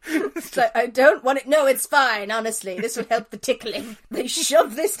smoking. It's like, I don't want it. No, it's fine, honestly. This will help the tickling. They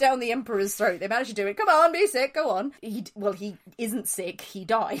shove this down the Emperor's throat. They manage to do it. Come on, be sick, go on. He isn't sick. He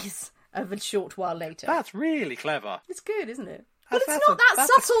dies a short while later. That's really clever. It's good, isn't it? But it's not that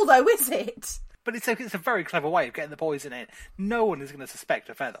subtle, though, is it? But it's a very clever way of getting the poison in. No one is going to suspect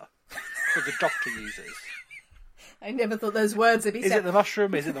a feather that the doctor uses. I never thought those words would be said. Is it the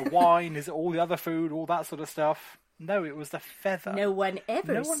mushroom? Is it the wine? Is it all the other food? All that sort of stuff? No, it was the feather. No one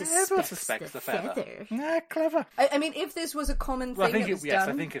ever suspects the feather. Yeah, clever. I mean, if this was a common thing I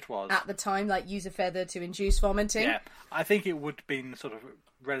think it was. At the time, like use a feather to induce vomiting. Yeah, I think it would have been sort of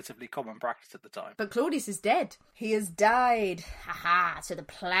relatively common practice at the time. But Claudius is dead. He has died. So the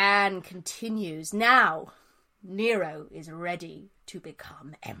plan continues. Now, Nero is ready to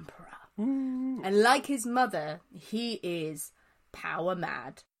become emperor. Ooh. And like his mother, he is power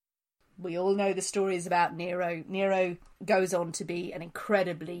mad. We all know the stories about Nero. Nero goes on to be an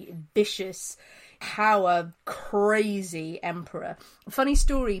incredibly ambitious, power crazy emperor. Funny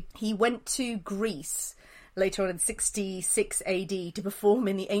story, he went to Greece later on in 66 AD to perform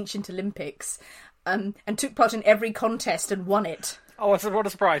in the ancient Olympics and took part in every contest and won it. Oh, what a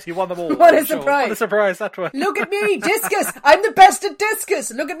surprise. He won them all. What a surprise. What a surprise that was. Look at me, discus. I'm the best at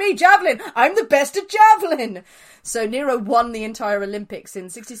discus. Look at me, javelin. I'm the best at javelin. So Nero won the entire Olympics in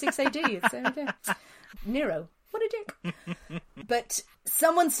 66 AD. So, okay. Nero, what a dick. But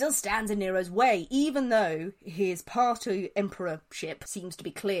someone still stands in Nero's way, even though his path to emperorship seems to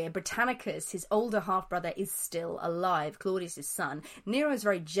be clear. Britannicus, his older half-brother, is still alive, Claudius' son. Nero's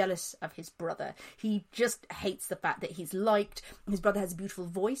very jealous of his brother. He just hates the fact that he's liked. His brother has a beautiful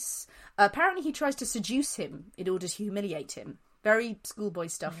voice. Apparently he tries to seduce him in order to humiliate him. Very schoolboy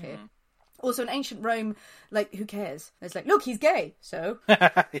stuff here. Also, in ancient Rome, like, who cares? It's like, look, he's gay, so...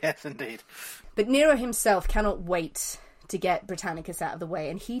 Yes, indeed. But Nero himself cannot wait to get Britannicus out of the way,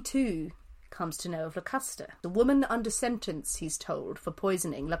 and he too comes to know of Locusta, the woman under sentence, he's told, for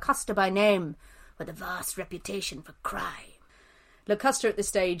poisoning. Locusta by name, with a vast reputation for crime. Locusta at this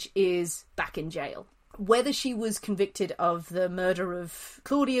stage is back in jail. Whether she was convicted of the murder of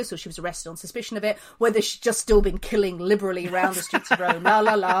Claudius or she was arrested on suspicion of it, whether she's just still been killing liberally around the streets of Rome,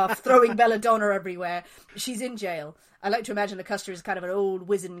 throwing belladonna everywhere, she's in jail. I like to imagine Locusta is kind of an old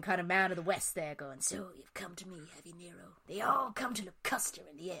wizened kind of man of the West there going, so you've come to me, have you, Nero? They all come to Locusta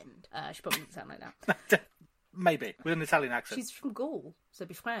in the end. She probably doesn't sound like that. Maybe, with an Italian accent. She's from Gaul, so it'd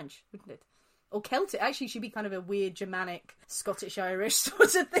be French, wouldn't it? Or Celtic. Actually, she'd be kind of a weird Germanic, Scottish-Irish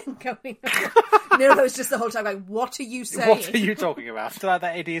sort of thing going on. Nero's just the whole time like, what are you saying? What are you talking about? It's like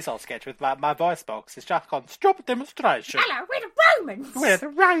that Eddie Izzard sketch with my voice box. It's just gone, stop a demonstration. Hello, we're the Romans. We're the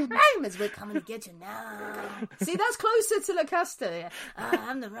Romans. Romans, we're coming to get you now. See, that's closer to Locusta.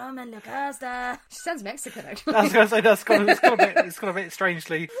 I'm the Roman Locusta. She sounds Mexican, actually. I was going to say, it's got a bit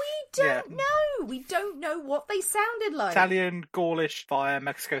strangely... We don't know. We don't know what they sounded like. Italian, Gaulish, via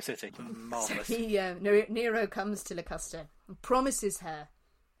Mexico City. Marvellous. Nero comes to Locusta and promises her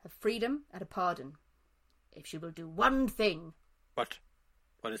freedom and a pardon if she will do one thing. What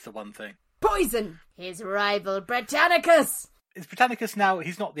is the one thing? Poison his rival Britannicus. Is Britannicus now...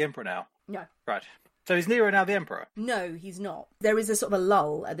 He's not the emperor now? No. Right. So is Nero now the emperor? No, he's not. There is a sort of a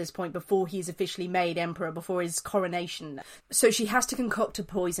lull at this point before he's officially made emperor, before his coronation. So she has to concoct a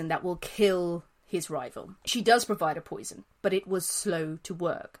poison that will kill his rival. She does provide a poison, but it was slow to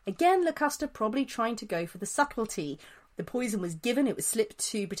work. Again, Locusta probably trying to go for the subtlety. The poison was given, it was slipped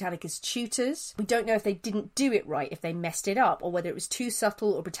to Britannicus' tutors. We don't know if they didn't do it right, if they messed it up, or whether it was too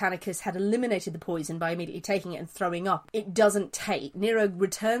subtle or Britannicus had eliminated the poison by immediately taking it and throwing up. It doesn't take. Nero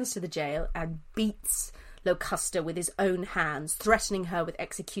returns to the jail and beats Locusta with his own hands, threatening her with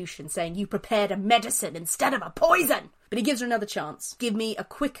execution, saying, "You prepared a medicine instead of a poison!" But he gives her another chance. "Give me a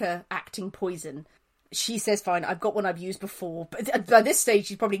quicker acting poison." She says, "Fine, I've got one I've used before." But by this stage,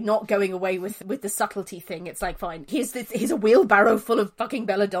 she's probably not going away with the subtlety thing. It's like, fine, here's a wheelbarrow full of fucking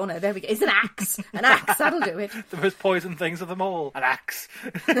belladonna. There we go. It's an axe. An axe, that'll do it. The most poison things of them all. An axe.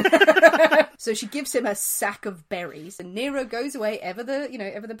 So she gives him a sack of berries, and Nero goes away, ever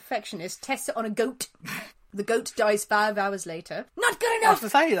the perfectionist, tests it on a goat. The goat dies 5 hours later. Not good enough! I was to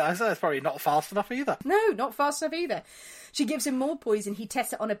say that. That's probably not fast enough either. No, not fast enough either. She gives him more poison. He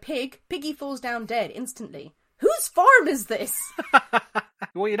tests it on a pig. Piggy falls down dead instantly. Whose farm is this?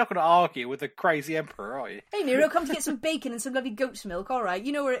 Well, you're not going to argue with the crazy emperor, are you? Hey, Nero, come to get some bacon and some lovely goat's milk. All right,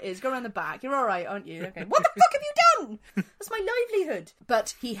 you know where it is. Go around the back. You're all right, aren't you? Okay. What the fuck have you done? That's my livelihood.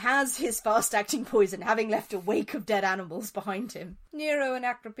 But he has his fast-acting poison, having left a wake of dead animals behind him. Nero and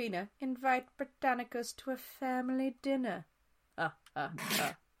Agrippina invite Britannicus to a family dinner.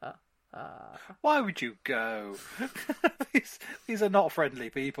 Why would you go? These are not friendly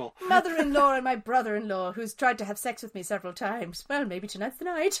people. Mother-in-law and my brother-in-law, who's tried to have sex with me several times. Well, maybe tonight's the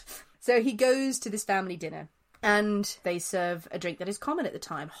night. So he goes to this family dinner, and they serve a drink that is common at the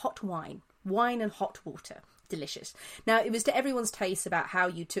time, hot wine. Wine and hot water. Delicious. Now, it was to everyone's taste about how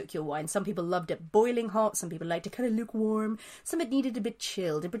you took your wine. Some people loved it boiling hot, some people liked it kind of lukewarm, some it needed a bit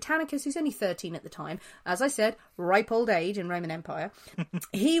chilled. And Britannicus, who's only 13 at the time, as I said, ripe old age in Roman Empire,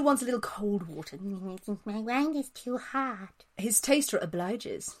 he wants a little cold water. My wine is too hot. His taster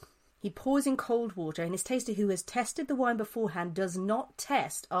obliges. He pours in cold water, and his taster, who has tested the wine beforehand, does not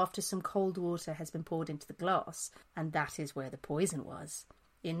test after some cold water has been poured into the glass. And that is where the poison was.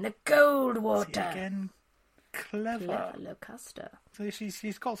 In the cold water. See, again, clever Locusta. So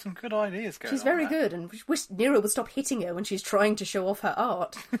she's got some good ideas going on. She's very good, and wish Nero would stop hitting her when she's trying to show off her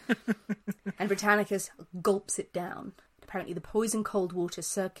art. And Britannicus gulps it down. Apparently the poison cold water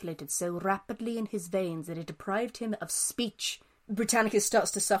circulated so rapidly in his veins that it deprived him of speech. Britannicus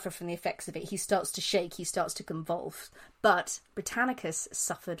starts to suffer from the effects of it. He starts to shake, he starts to convulse. But Britannicus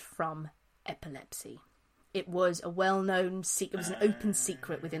suffered from epilepsy. It was a well-known secret. It was an open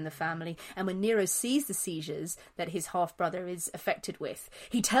secret within the family. And when Nero sees the seizures that his half-brother is affected with,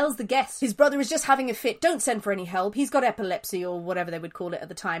 he tells the guests, his brother is just having a fit. Don't send for any help. He's got epilepsy, or whatever they would call it at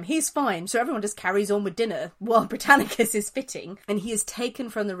the time. He's fine. So everyone just carries on with dinner while Britannicus is fitting. And he is taken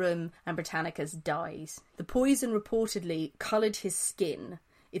from the room, and Britannicus dies. The poison reportedly coloured his skin.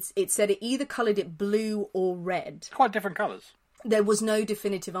 It said it either coloured it blue or red. Quite different colours. There was no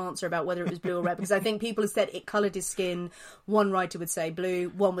definitive answer about whether it was blue or red, because I think people have said it coloured his skin. One writer would say blue,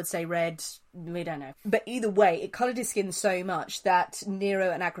 one would say red. We don't know. But either way, it coloured his skin so much that Nero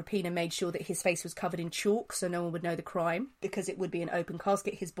and Agrippina made sure that his face was covered in chalk so no one would know the crime, because it would be an open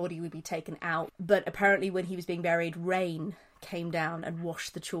casket, his body would be taken out. But apparently when he was being buried, rain came down and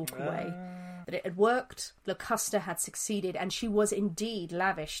washed the chalk away. But it had worked. Locusta had succeeded, and she was indeed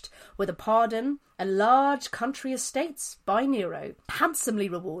lavished with a pardon, a large country estates by Nero, handsomely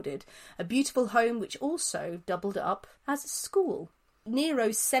rewarded, a beautiful home which also doubled up as a school.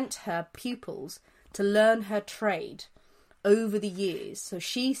 Nero sent her pupils to learn her trade over the years, so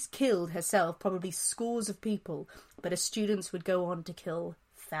she killed herself probably scores of people, but her students would go on to kill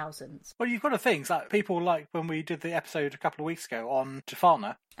thousands. Well, you've got to think that people, like when we did the episode a couple of weeks ago on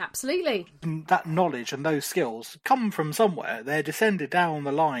Tefana, absolutely, that knowledge and those skills come from somewhere. They're descended down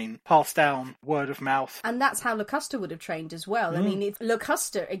the line, passed down word of mouth. And that's how Locusta would have trained as well. I mean,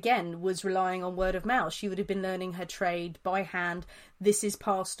 Locusta, again, was relying on word of mouth. She would have been learning her trade by hand. This is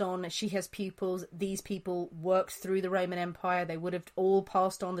passed on. She has pupils. These people worked through the Roman Empire. They would have all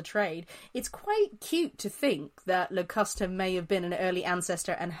passed on the trade. It's quite cute to think that Locusta may have been an early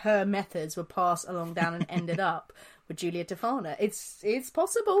ancestor and her methods were passed along down and ended up with Julia Tefana. It's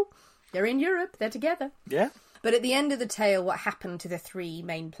possible. They're in Europe. They're together. Yeah. But at the end of the tale, what happened to the three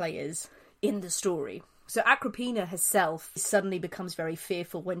main players in the story? So Agrippina herself suddenly becomes very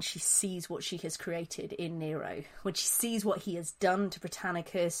fearful when she sees what she has created in Nero. When she sees what he has done to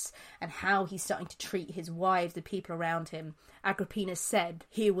Britannicus and how he's starting to treat his wives, the people around him. Agrippina said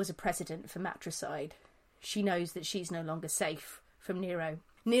here was a precedent for matricide. She knows that she's no longer safe from Nero.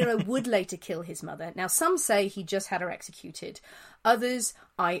 Nero would later kill his mother. Now, some say he just had her executed. Others,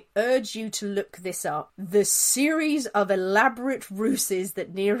 I urge you to look this up. The series of elaborate ruses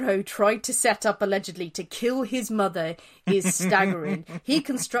that Nero tried to set up allegedly to kill his mother is staggering. He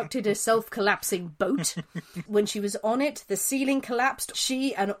constructed a self-collapsing boat. When she was on it, the ceiling collapsed.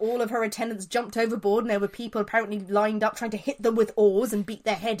 She and all of her attendants jumped overboard, and there were people apparently lined up trying to hit them with oars and beat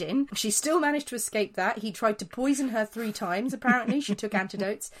their head in. She still managed to escape that. He tried to poison her 3 times, apparently. She took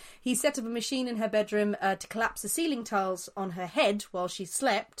antidotes. He set up a machine in her bedroom to collapse the ceiling tiles on her head while she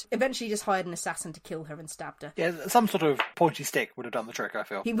slept. Eventually just hired an assassin to kill her and stabbed her. Yeah, some sort of pointy stick would have done the trick, I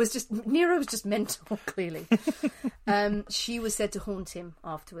feel. Nero was just mental, clearly. She was said to haunt him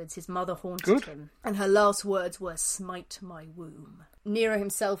afterwards. His mother haunted him. And her last words were, "Smite my womb." Nero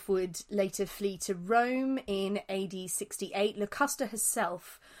himself would later flee to Rome in AD 68. Locusta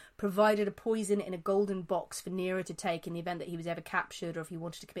herself provided a poison in a golden box for Nero to take in the event that he was ever captured or if he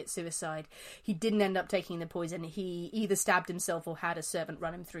wanted to commit suicide. He didn't end up taking the poison. He either stabbed himself or had a servant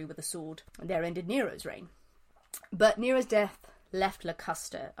run him through with a sword. And there ended Nero's reign. But Nero's death left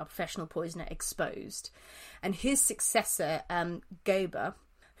Locusta, a professional poisoner, exposed. And his successor, Goba,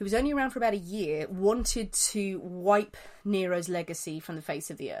 who was only around for about a year, wanted to wipe Nero's legacy from the face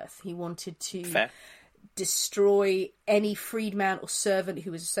of the earth. He wanted to destroy any freedman or servant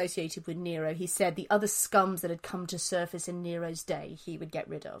who was associated with Nero. He said the other scums that had come to surface in Nero's day he would get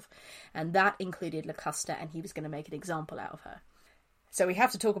rid of. And that included Locusta, and he was going to make an example out of her. So we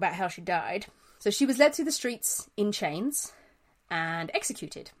have to talk about how she died. So she was led through the streets in chains and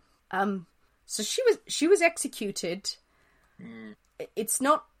executed. So she was executed. It's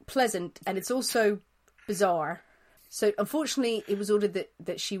not pleasant, and it's also bizarre. So unfortunately, it was ordered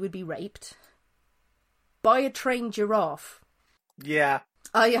that she would be raped by a trained giraffe. Yeah.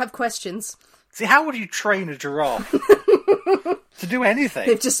 You have questions. See, how would you train a giraffe to do anything?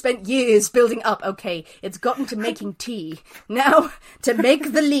 They've just spent years building up. Okay, it's gotten to making tea. Now, to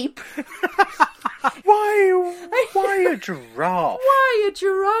make the leap. Why a giraffe? Why a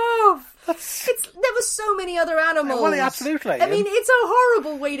giraffe? There were so many other animals. Well, absolutely. I mean, it's a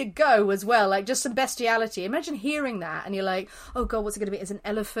horrible way to go as well. Like, just some bestiality. Imagine hearing that and you're like, oh God, what's it going to be? Is an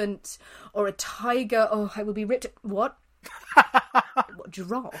elephant or a tiger? Oh, I will be ripped. What? What,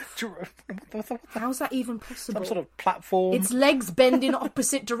 giraffe? How's that even possible? Some sort of platform. Its legs bend in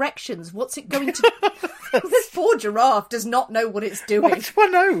opposite directions. What's it going to do? This poor giraffe does not know what it's doing.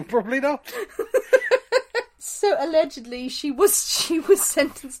 Well, no, probably not. So allegedly, she was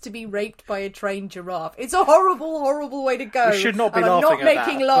sentenced to be raped by a trained giraffe. It's a horrible, horrible way to go. You should not be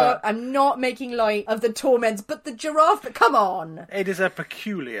laughing at that. I'm not making light of the torments, but the giraffe. But come on, it is a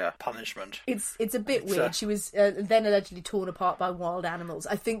peculiar punishment. It's a bit weird. She was then allegedly torn apart by wild animals.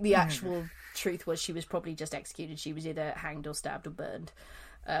 I think the actual truth was she was probably just executed. She was either hanged or stabbed or burned,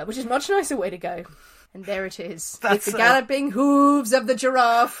 which is a much nicer way to go. And there it is. It's the galloping hooves of the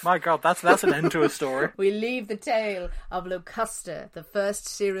giraffe. My God, that's an end to a story. We leave the tale of Locusta, the first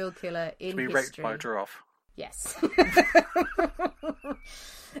serial killer in history. To be raped by a giraffe. Yes.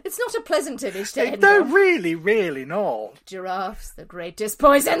 It's not a pleasant image to end No, on. really not. Giraffes, the greatest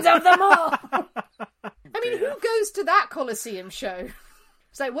poisons of them all. I mean, who goes to that Colosseum show?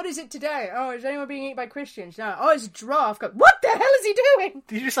 It's like, what is it today? Oh, is anyone being eaten by Christians? No. Oh, it's a giraffe. Go, what the hell is he doing?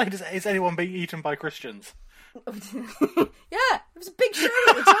 Did you say, is anyone being eaten by Christians? Yeah, it was a big show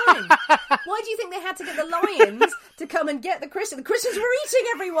at the time. Why do you think they had to get the lions to come and get the Christians? The Christians were eating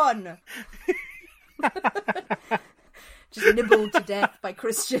everyone. Just nibbled to death by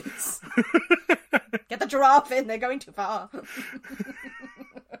Christians. Get the giraffe in, they're going too far.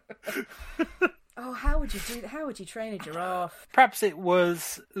 Oh, how would you do that? How would you train a giraffe? Perhaps it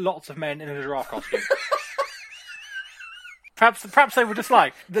was lots of men in a giraffe costume. Perhaps they were just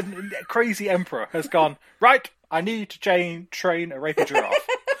like, the crazy emperor has gone, right, I need to train a rapey giraffe.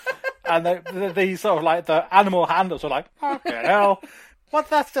 And the sort of like, the animal handlers were like, okay, hell, well,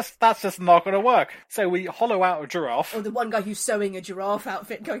 that's just not going to work. So we hollow out a giraffe. Or the one guy who's sewing a giraffe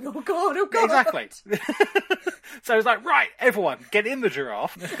outfit going, oh God, oh God. Exactly. So it's like, right, everyone, get in the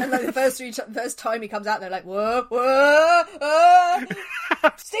giraffe. And like the first time he comes out, they're like, whoa, whoa,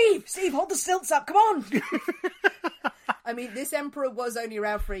 whoa. Steve, hold the stilts up, come on. I mean, this emperor was only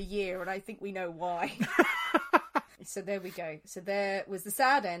around for a year, and I think we know why. So there we go. So there was the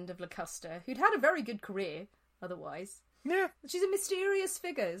sad end of Locusta, who'd had a very good career otherwise. Yeah. She's a mysterious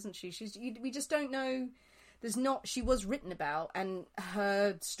figure, isn't she? We just don't know. She was written about, and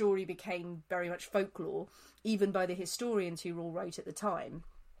her story became very much folklore, even by the historians who all wrote at the time.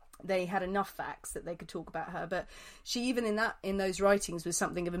 They had enough facts that they could talk about her, but she, even in those writings, was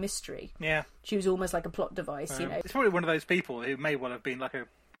something of a mystery. Yeah. She was almost like a plot device, you know. It's probably one of those people who may well have been like a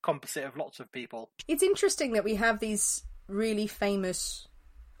composite of lots of people. It's interesting that we have these really famous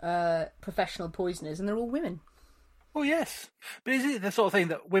professional poisoners, and they're all women. Well, yes. But is it the sort of thing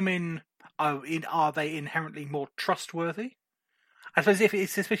that women are they inherently more trustworthy? I suppose if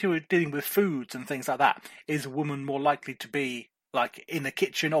it's especially when we're dealing with foods and things like that, is a woman more likely to be like in the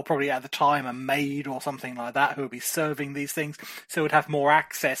kitchen, or probably at the time a maid or something like that, who would be serving these things, so would have more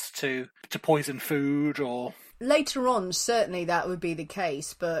access to poison food? Or later on, certainly that would be the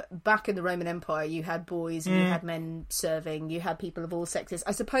case, but back in the Roman Empire, you had boys and you had men serving, you had people of all sexes.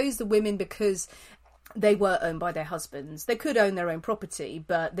 I suppose the women, because they were owned by their husbands, they could own their own property,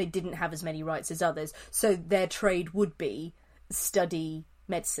 but they didn't have as many rights as others, so their trade would be study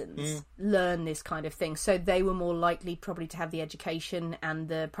medicines, learn this kind of thing. So they were more likely probably to have the education and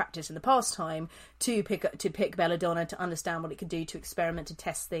the practice and the pastime to pick belladonna, to understand what it could do, to experiment, to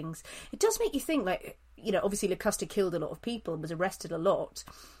test things. It does make you think, like, you know, obviously Locusta killed a lot of people and was arrested a lot,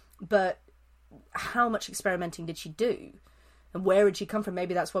 but how much experimenting did she do? And where did she come from?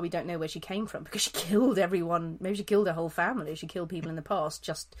 Maybe that's why we don't know where she came from, because she killed everyone. Maybe she killed her whole family. She killed people in the past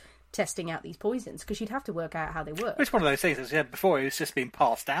just testing out these poisons, because you'd have to work out how they work. It's one of those things, as I said before, it's just been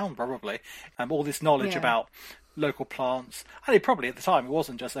passed down, probably. All this knowledge about local plants. And probably at the time it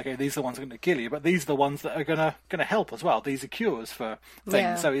wasn't just, okay, these are the ones that are going to kill you, but these are the ones that are going to help as well. These are cures for things.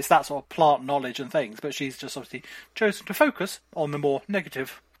 Yeah. So it's that sort of plant knowledge and things. But she's just obviously chosen to focus on the more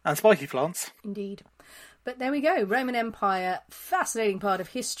negative and spiky plants. Indeed. But there we go. Roman Empire, fascinating part of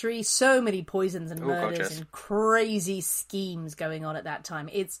history. So many poisons and murders and crazy schemes going on at that time.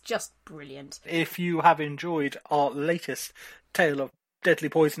 It's just brilliant. If you have enjoyed our latest tale of deadly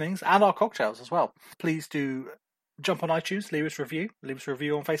poisonings and our cocktails as well, please do jump on iTunes, leave us a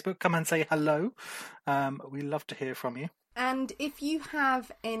review on Facebook, come and say hello. We love to hear from you. And if you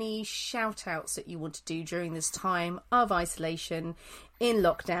have any shout-outs that you want to do during this time of isolation, in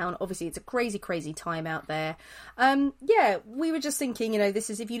lockdown, obviously it's a crazy, crazy time out there. We were just thinking, this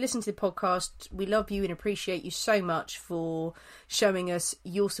is, if you listen to the podcast, we love you and appreciate you so much for showing us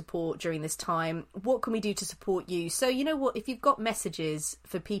your support during this time. What can we do to support you? So, you know what, if you've got messages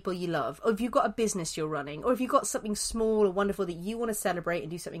for people you love, or if you've got a business you're running, or if you've got something small or wonderful that you want to celebrate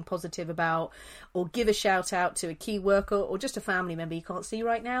and do something positive about, or give a shout out to a key worker or just a family member you can't see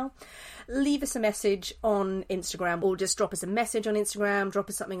right now, leave us a message on Instagram, or just drop us a message on Instagram, drop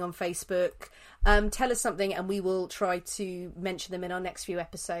us something on Facebook, tell us something, and we will try to mention them in our next few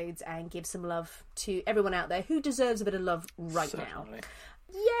episodes and give some love to everyone out there who deserves a bit of love right now.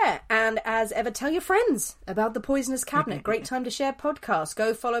 Yeah, and as ever, tell your friends about the Poisonous Cabinet. Great time to share podcasts.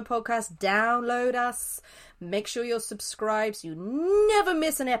 Go follow podcasts, download us, make sure you're subscribed so you never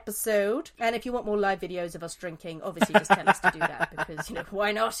miss an episode. And if you want more live videos of us drinking, obviously just tell us to do that, because,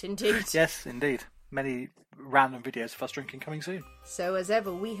 why not, indeed? Yes, indeed. Many random videos of us drinking coming soon. So as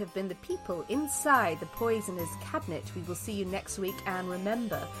ever, we have been the people inside the Poisonous Cabinet. We will see you next week, and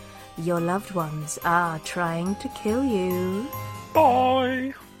remember, your loved ones are trying to kill you.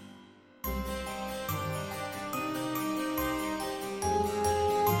 Bye!